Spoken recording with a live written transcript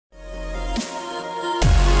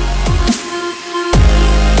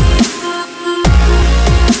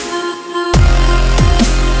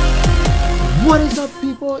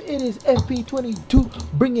It is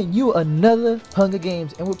FP22 bringing you another Hunger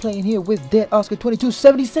Games, and we're playing here with Dead Oscar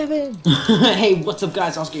 2277. Hey, what's up,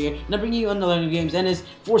 guys? Oscar here, and I'm bringing you another Hunger Games, and it's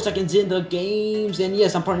 4 seconds in the games. And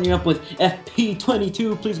yes, I'm partnering up with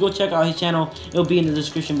FP22. Please go check out his channel. It'll be in the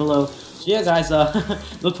description below. So yeah, guys,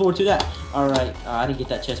 look forward to that. All right, I didn't get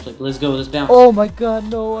that chest plate, but let's go. Let's bounce. Oh my God,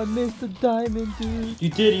 no! I missed the diamond, dude. You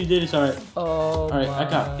did. It's all right. Oh. All right, I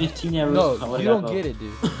got 15 arrows. No, you don't get it,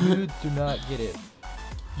 dude. You do not get it.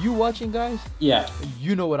 You watching, guys? Yeah.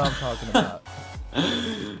 You know what I'm talking about.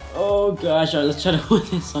 Oh gosh, all right, let's try to win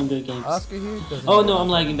this Hunger Games. Oscar here doesn't. Oh no, I'm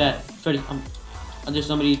lagging bad. Freddy, there's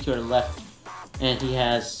somebody to our left, and he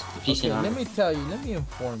has a piece in armor. Let me tell you. Let me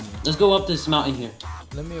inform you. Let's go up this mountain here.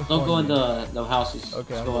 Let me inform Don't go you. in the houses.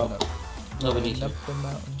 Okay, let's I'm go going up. up. Nobody Up needs the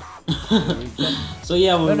mountain. you. So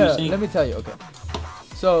yeah, what were you saying? Let me tell you. Okay.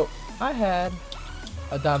 So I had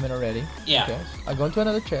a diamond already. Yeah. Okay. I go into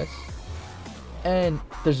another chest, and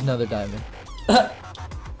there's another diamond.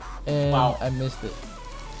 And wow. I missed it.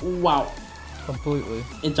 Wow. Completely.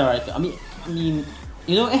 It's alright. I mean,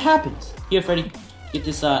 you know, it happens. Here, Freddy, get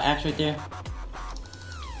this axe right there.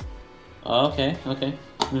 Oh, okay.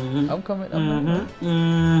 I'm coming.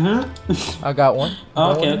 I got one.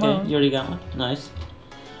 Oh, okay. You already got one. Nice.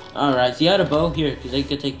 All right. So you had a bow here, because I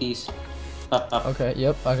could take these. Up. Okay.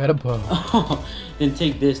 Yep. I got a bow. Then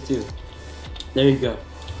take this too. There you go.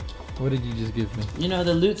 What did you just give me? You know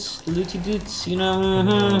the looty doots. You know.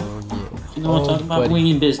 Oh, yeah. You know what I'm talking about?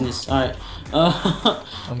 Winging business. All right.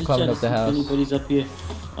 I'm coming up the house. If anybody's up here.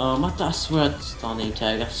 I swear I saw name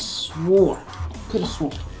tag. I swore. Could have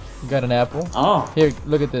sworn. You got an apple? Oh. Here,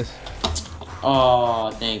 look at this.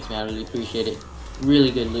 Oh, thanks, man. I really appreciate it.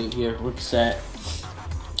 Really good loot here. We're set.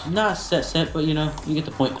 Not set, but you know, you get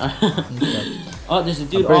the point. Oh, there's a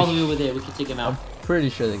dude all the way over there. We can take him out. I'm pretty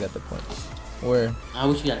sure they got the point. Where? I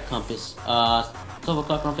wish we had a compass. 12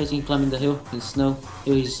 o'clock round facing, climbing the hill in the snow.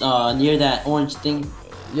 He's near that orange thing.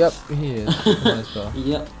 Yep, he is.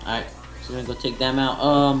 Yep. Alright, so we're gonna go take them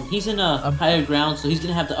out. He's in a higher ground, so he's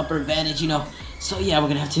gonna have the upper advantage, you know. So yeah, we're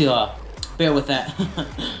gonna have to bear with that.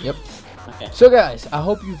 Yep. Okay. So guys, I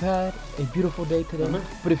hope you've had a beautiful day today.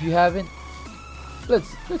 But if you haven't,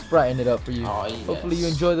 let's brighten it up for you. Oh, yes. Hopefully you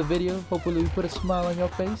enjoy the video. Hopefully we put a smile on your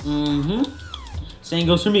face. Same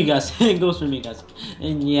goes for me, guys. Same goes for me, guys.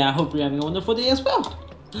 And yeah, I hope you're having a wonderful day as well.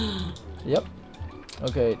 Yep.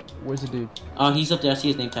 Okay, where's the dude? Oh, he's up there. I see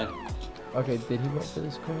his name tag. Okay, did he work for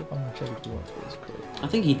this crib? I'm gonna check if he worked for this crib. I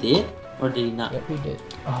think he did. Or did he not? Yep, he did.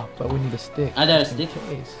 Oh, but we need a stick. I got a stick.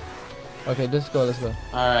 Case. Okay, let's go.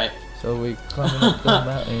 Alright. So we climbing up the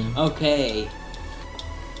mountain. Okay.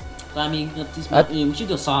 Climbing up this mountain. We should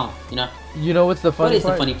do a song, you know? You know what's the funny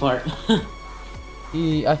part? What is the funny part?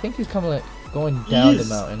 I think he's coming like going down the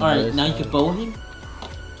mountain. Alright, now you can bow him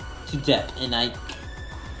to death, and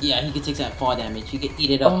yeah, he can take that fall damage. He can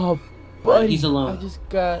eat it up. Oh, buddy, he's alone. I just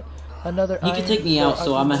got another. He can take me out,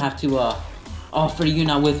 so I'm gonna have to. Oh, Freddy, you're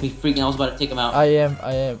not with me. Freaking, I was about to take him out. I am.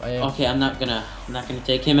 Okay, I'm not gonna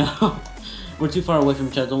take him out. We're too far away from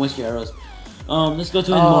each other. Don't waste your arrows. Let's go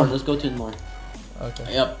to Inmore. Let's go to Inmore.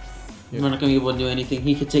 Okay. Yep. We're not gonna be able to do anything.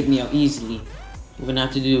 He can take me out easily. We're gonna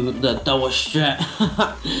have to do the double strat.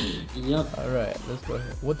 Yep. Alright, let's go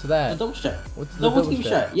ahead. What's that? The double strat. What's the double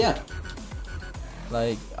strat? Yeah.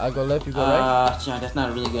 Like, I go left, you go right? That's not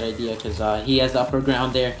a really good idea, because he has the upper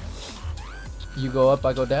ground there. You go up,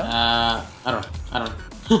 I go down? I don't know.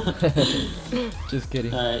 Just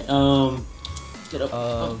kidding. Alright, get up.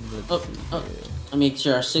 Up. Let me make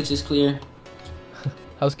sure our 6 is clear.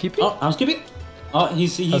 Housekeeping? Oh, housekeeping? Oh,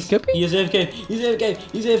 he's housekeeping? He is AFK.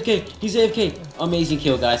 He's AFK. Amazing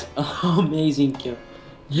kill, guys. Amazing kill.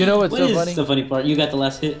 You know what's so funny? What is the funny part? You got the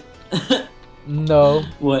last hit? No.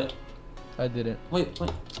 What? I didn't. Wait.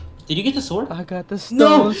 Did you get the sword? I got the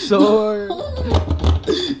stone sword.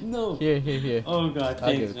 No. Here. Oh god,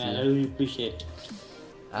 thanks, man. I really appreciate it.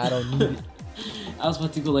 I don't need it. I was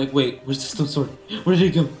about to go like, wait, where's the stone sword? Where did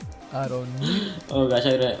it go? I don't need it. Oh gosh,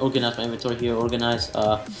 I gotta organize my inventory here. Organize,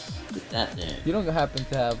 put that there. You don't happen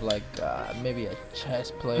to have like maybe a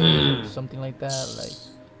chest plate or something like that, like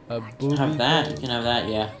a booby? Have that? Plate? You can have that,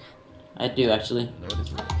 yeah. I do actually. What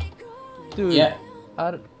is it? Dude. Yeah.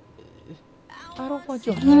 I don't want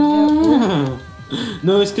your hand there.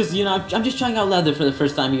 No, it's because, you know, I'm just trying out leather for the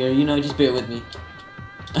first time here. You know, just bear with me.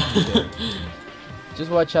 Okay. Just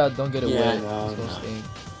watch out, don't get it wet. No.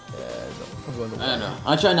 I'm going to I don't know.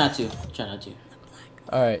 I'll try not to.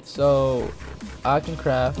 Alright, so I can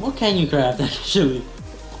craft. What can you craft actually?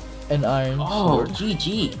 An iron sword. sword.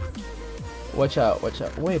 GG. Watch out.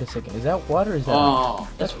 Wait a second. Is that water or is that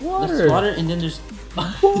that's water? That's water, and then there's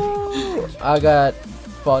I got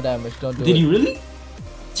fall damage. Don't do it. Did you really?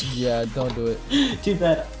 Yeah, don't do it. Too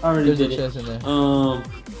bad. I already There's did a it. chest in there.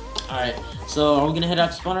 Alright. So are we gonna head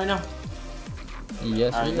out to spawn right now?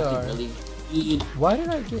 Yes, Alright, we nothing are. really. Why did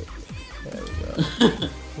I get? There we go.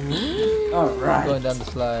 Alright. Going down the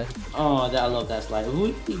slide. Oh, I love that slide.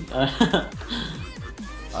 Alright,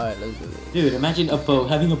 let's do this. Dude, imagine a boat,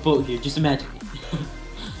 having a boat here. Just imagine.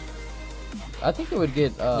 I think it would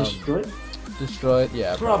get Destroyed? destroyed.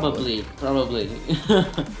 Yeah, Probably.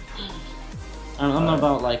 I'm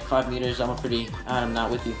about like 5 meters. I'm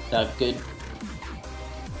not with you that good.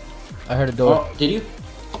 I heard a door. Oh, did you?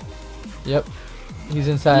 Yep. He's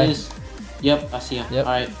inside. He is. Yep, I see him. Yep.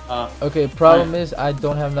 Alright, Okay, problem is I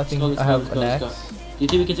don't have nothing. Let's go, I have let's an go. axe. Do you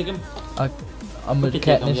think we can take him? I'm We a can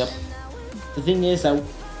take him, Katniss. yep. The thing is that...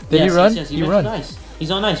 Did he run? Yes, He went run. to the ice. He's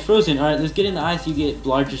on ice, frozen. Alright, let's get in the ice. You get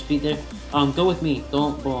larger speed there. Go with me.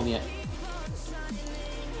 Don't bow him yet.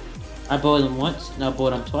 I bowed him once, and I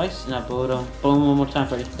bowed him twice, and I bowed him one more time,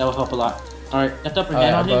 Freddy. That will help a lot. Alright, got the upper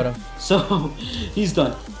hand on him. So, he's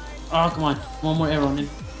done. Oh, come on. One more arrow on him.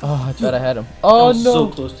 Oh, I thought I had him. Oh, I was no. so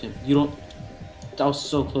close to him. You don't... That was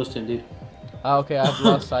so close to him, dude. Okay, I've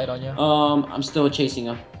lost sight on you. I'm still chasing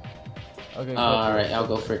him. Okay. Alright, I'll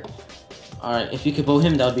go for it. Alright, if you could bow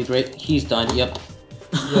him, that would be great. He's done, yep.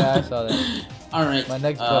 Yeah, I saw that. Alright. My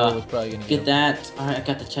next bow was probably gonna get that. Alright, I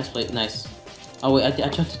got the chest plate. Nice. Oh wait, I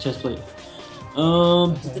dropped the chest plate.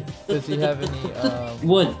 Does he have any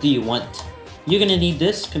What do you want? You're gonna need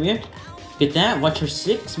this. Come here. Get that. Watch your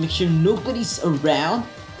 6. Make sure nobody's around.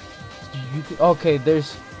 okay,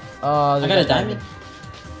 there's I got a diamond.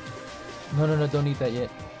 No, don't eat that yet.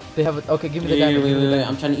 They have a, okay, give me the Wait, diamond. give me the wait, diamond.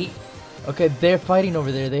 I'm trying to eat. Okay, they're fighting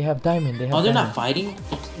over there. They have diamond. They have Oh, they're diamond. not fighting.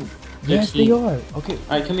 Yes, they are. Okay.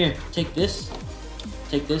 Alright, come here. Take this.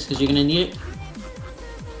 Take this, because you're gonna need it.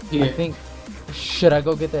 Here. I think. Should I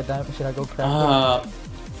go get that diamond? Should I go craft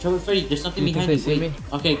it? Trouble Freddy, there's something Do you behind think you. they see Wait.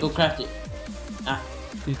 me? Okay, go craft it.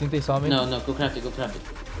 Do you think they saw me? No, go craft it,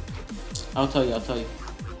 I'll tell you.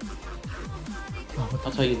 Oh,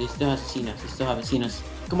 I'll tell you, they still haven't seen us.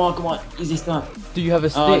 Come on, easy stuff. do you have a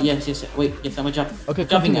stick? Yes, wait, yes, I'm gonna drop. Okay,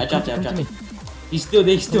 Dropping come it, I dropped it. to me. They still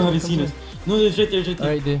Come haven't to seen me. us. No, it's right there.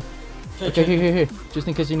 Alright, dude. Try, Okay, try. here. Just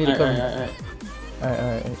in case you need to cover me. Alright.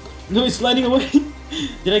 Alright. No, it's sliding away.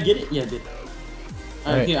 Did I get it? Yeah, I did.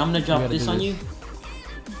 Alright, here, I'm gonna drop this on you.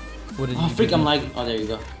 What did Oh, you freak, give I'm me? lagging. Oh, there you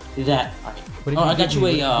go. That. Alright. What did Oh, you I got give you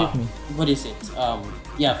me? a, What did you give me? what is it?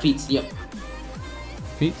 Yeah, feet, yep.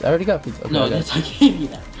 Feet? I already got feet. Okay, No, I got that's, I gave you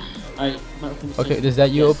that. Alright, I'm gonna open this. Okay, first. is that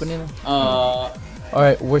you Yes. opening them? Alright,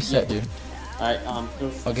 Alright, we're set, dude.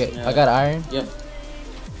 Okay, I got iron. Yep.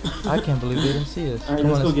 I can't believe they didn't see us. Alright,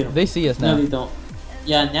 Come let's on, go get them. They see us now. No, they don't.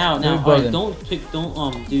 Yeah, now. me bow Alright, them. don't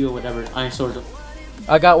do your whatever. Iron sword.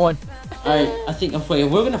 I got one. Alright, I think, wait,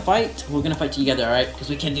 we're gonna fight together, alright? Because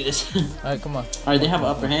we can't do this. Alright, come on. Alright, they have an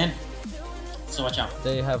upper hand. So watch out.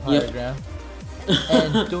 They have higher Yep. ground.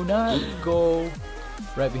 And do not go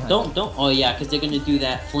right behind. Don't. Oh yeah, because they're gonna do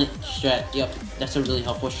that flint strat. Yep, that's a really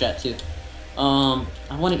helpful strat too. I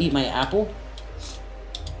want to eat my apple.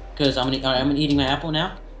 Because I'm eating my apple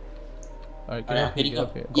now. Alright, Alright, get here you up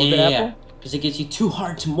go. here. Yeah, Golden yeah. apple? Because it gives you 2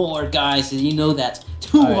 hearts more, guys. You know that.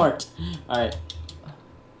 2 Alright. hearts. Alright.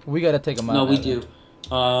 We gotta take them out. No, we now, do.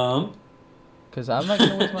 Because I'm not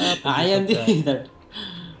gonna waste my apple. I am either.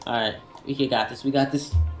 Alright, we got this.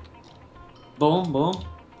 Boom.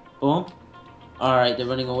 Alright, they're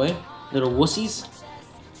running away. Little wussies.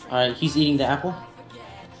 Alright, he's eating the apple.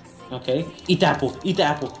 Okay. Eat the apple.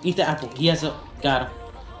 He has a... Got him.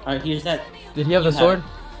 Alright, here's that. Did he have You the sword?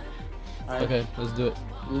 Alright, Okay, let's do it.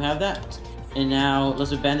 you have that. And now,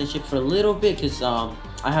 let's abandon ship for a little bit, because, I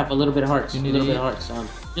have a little bit of hearts. You need to eat?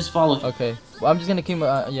 Just follow him. Okay. Well, I'm just gonna keep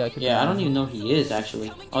my keep Yeah, my I don't even know who he is,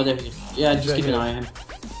 actually. Oh, there he is. Yeah, He's just right keep an here. eye on him.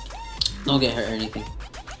 Don't get hurt or anything.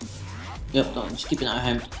 Yep, don't. Just keep an eye on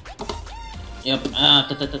him. Yep. Keep an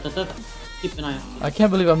eye on him. I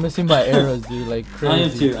can't believe I'm missing my arrows, dude. Like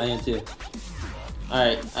crazy. I am too.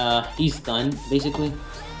 Alright, he's done, basically.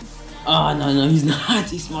 Oh, no, he's not.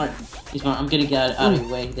 He's smart. I'm gonna get out of your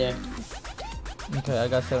way there. Okay, I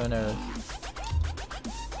got 7 arrows.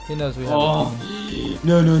 He knows we have a Oh, team.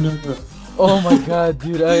 no. Oh my god,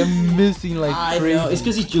 dude, I am missing like I crazy. know, it's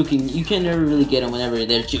because he's juking. You can never really get him whenever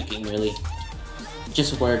they're juking, really.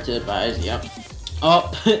 Just a word to advise, yep.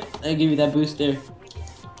 Oh, I give you that boost there.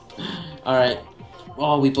 Alright.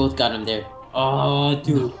 Oh, we both got him there. Oh,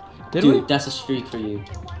 dude. Did Dude, we? that's a streak for you.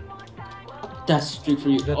 Got Oh,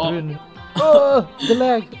 through. Oh, the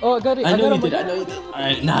lag. Oh, I got it. I know got you him. did.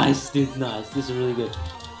 Alright, nice, dude, nice. This is really good.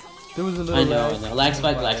 There was a little I know. lag. Lag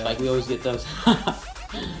spike. We always get those.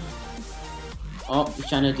 Oh, he's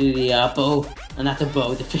trying to do the bow. Not the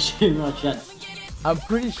bow, the fishing rod shot. I'm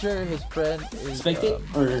pretty sure his friend is. Spectate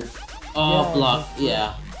or yeah, block.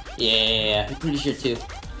 Yeah. I'm pretty sure too.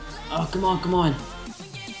 Oh, come on. Come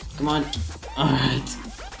on. Alright.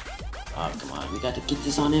 Oh, come on. We got to get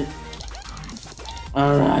this on him.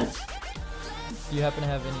 Alright. Do you happen to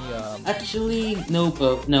have any Actually, no,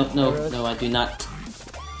 no, I do not.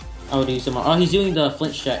 I will do some more. Oh, he's doing the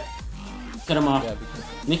flint strat. Cut him off. Yeah,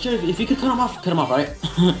 Make sure if you could cut him off, right?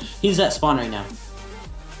 He's at spawn right now.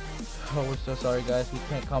 oh, we're so sorry, guys. We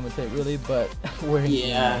can't commentate really, but we're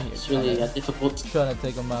it's really difficult. Trying to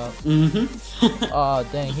take him out. Oh,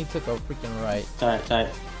 dang, he took a freaking right. Tight.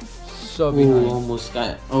 So behind. Almost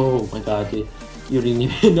got it. Oh my god, dude. You didn't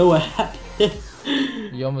even know what happened.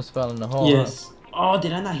 You almost fell in the hole. Yes. Huh? Oh,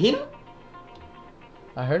 did I not hit him?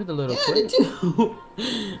 I heard the little I click. did too.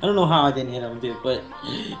 I don't know how I didn't hit him, dude, but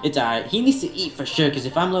it's alright. He needs to eat for sure, because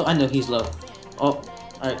if I'm low, I know he's low. Oh,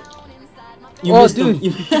 alright. You missed dude.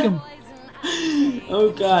 him. Oh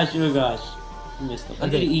gosh. You missed him. I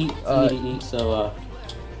need to eat, so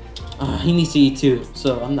he needs to eat too.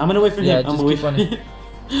 So I'm gonna wait for him. I'm gonna wait for him.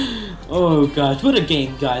 Oh gosh, what a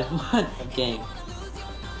game, guys. What a game.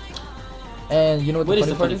 And you know what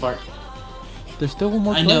the funny part? There's still one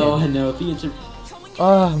more I know. If he gets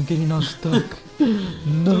I'm getting all stuck.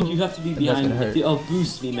 No. Dude, you have to be behind me. Oh,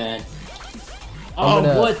 boost me, man. I'm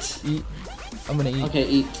Oh, what? I'm gonna eat. Okay,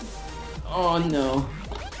 eat. Oh, no.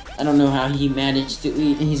 I don't know how he managed to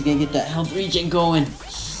eat, and he's gonna get that health regen going.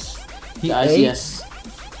 Guys, ate? yes.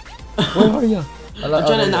 Where are you? I'm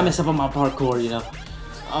trying to not mess up on my parkour, you know.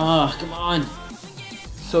 Oh, come on.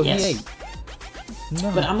 So he ate.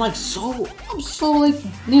 No. But I'm so like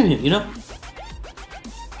near him, you know?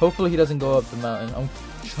 Hopefully he doesn't go up the mountain. I'm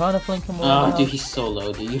trying to flank him around. Oh, dude, he's so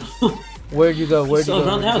low, dude. Where'd you go? Where'd you go?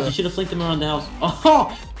 Around the house. You should have flanked him around the house.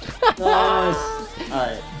 Oh! Nice.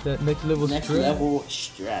 Alright. That next level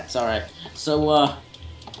strats. Alright. So,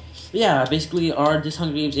 yeah, basically, this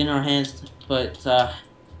Hunger Games in our hands, but,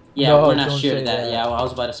 yeah, no, we're not sure that. Yeah, well, I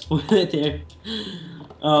was about to spoil it there.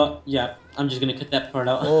 Yeah, I'm just gonna cut that part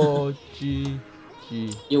out. Oh, gee.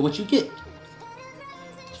 Yo, what you get?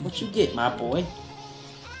 What you get, my boy?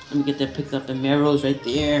 Let me get that picked up in arrows right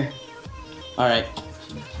there. Alright.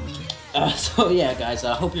 So yeah, guys,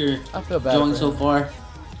 I hope you're enjoying so far.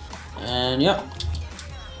 And yep.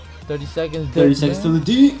 30 seconds. 30 seconds to the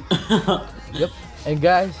D. Yep. And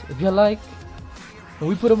guys, if you like, when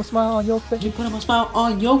we put a smile on your face. You put a smile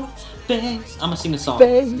on your face. I'm gonna sing a song.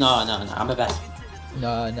 No, I'm the best.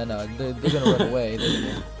 No. They're gonna run away. They're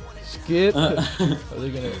gonna skip. Or they're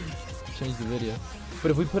gonna change the video. But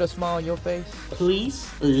if we put a smile on your face, please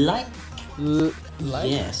like.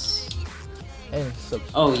 Yes. And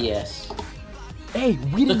subscribe. Oh yes. Hey,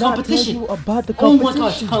 we did not tell you about the competition. Oh my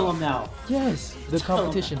gosh, tell them now. Yes, the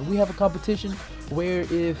competition. We have a competition where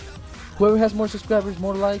if whoever has more subscribers,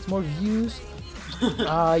 more likes, more views,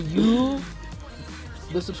 you,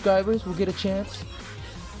 the subscribers, will get a chance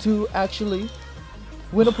to actually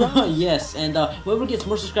win a prize. Yes, and whoever gets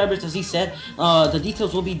more subscribers, as he said, the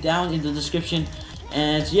details will be down in the description.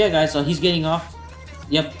 And so yeah, guys, he's getting off.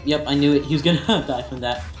 Yep, I knew it. He was gonna die from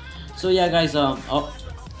that. So yeah, guys,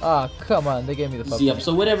 come on, they gave me the fuck. Yep.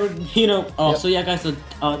 So whatever, you know. So yeah, guys, the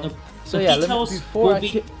details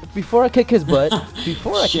before I kick his butt,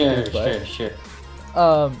 Sure.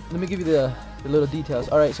 Let me give you the little details.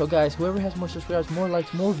 All right, so guys, whoever has more subscribers, more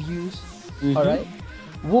likes, more views, all right,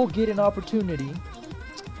 will get an opportunity.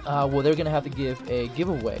 Well, they're gonna have to give a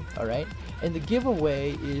giveaway. All right, and the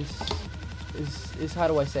giveaway is how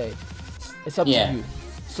do I say? It's up to you.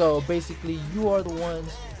 So basically, you are the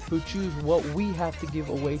ones who choose what we have to give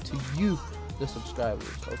away to you, the subscribers.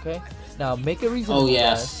 Okay. Now make it reasonable,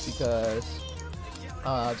 guys, because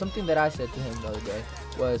something that I said to him the other day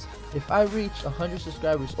was, if I reach 100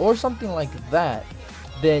 subscribers or something like that,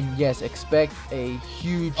 then yes, expect a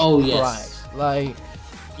huge prize. Like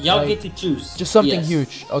y'all get to choose. Just something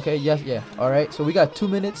huge. Okay. Yes. Yeah. All right. So we got 2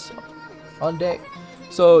 minutes on deck.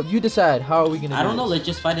 So you decide, how are we gonna? I don't know. Let's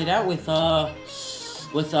just fight it out with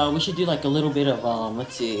we should do like a little bit of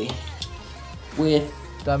let's see, with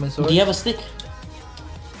diamond sword. Do you have a stick?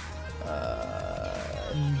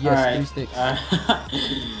 Yes, 3 sticks. Alright.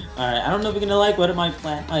 I don't know if you're gonna like what my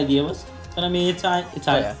idea was, but I mean it's high. It's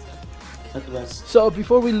high. Yeah. That's the best. So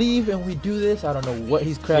before we leave and we do this, I don't know what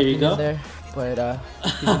he's crafting in there, but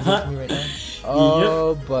he's gonna me right now.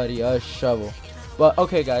 Oh, buddy, a shovel. But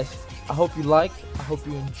okay, guys. I hope you liked. I hope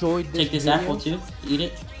you enjoyed this Take this video. apple too. Eat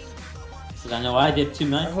it. Because I know I did too,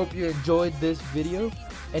 man. I hope you enjoyed this video.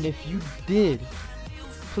 And if you did,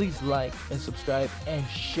 please like and subscribe and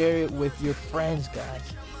share it with your friends, guys.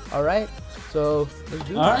 Alright? So, let's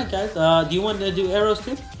do it. Alright, guys. Do you want to do arrows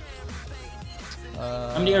too?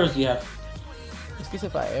 How many arrows do you have? Let's guess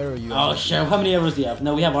if I arrow you. Oh shit! How many arrows do you have?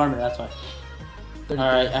 No, we have armor. That's why. All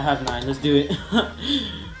right, I have 9. Let's do it.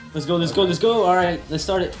 Let's go. Let's go. Let's go. All right, let's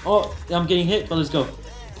start it. Oh, I'm getting hit, but let's go.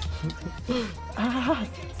 Ah.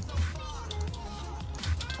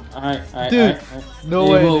 All right, Dude, all right. no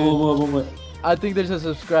Hey, way. Whoa. I think there's a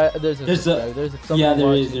subscribe. There's a someone Yeah, there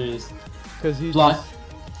watching. is. Cause he's Block. just-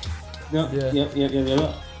 Yep.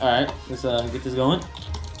 All right, let's get this going.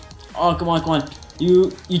 Oh, come on.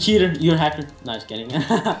 You cheater. You're a hacker. No, just kidding.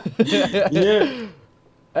 Yeah.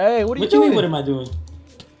 Hey, what are you What you doing? mean? What am I doing?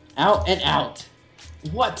 Out and out.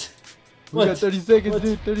 What? We got 30 seconds, What?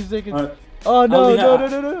 dude. 30 seconds. All right. Oh no, Oh,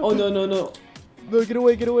 no. Oh no. No, get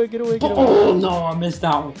away. Oh no, I missed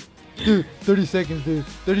that one. Dude, 30 seconds, dude.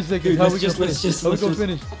 30 seconds. Dude, How let's we just- gonna let's finish? just- How we let's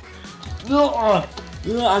gonna just- finish? No,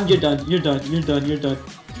 you're done. You're done.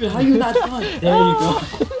 Dude, how you not done? There you go.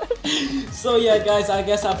 So yeah, guys, I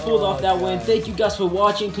guess I pulled off that win. Thank you guys for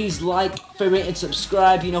watching. Please like, favorite, and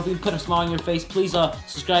subscribe. You know, if we put a smile on your face, please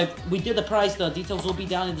subscribe. We did the prize. The details will be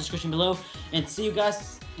down in the description below. And see you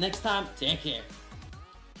guys next time. Take care.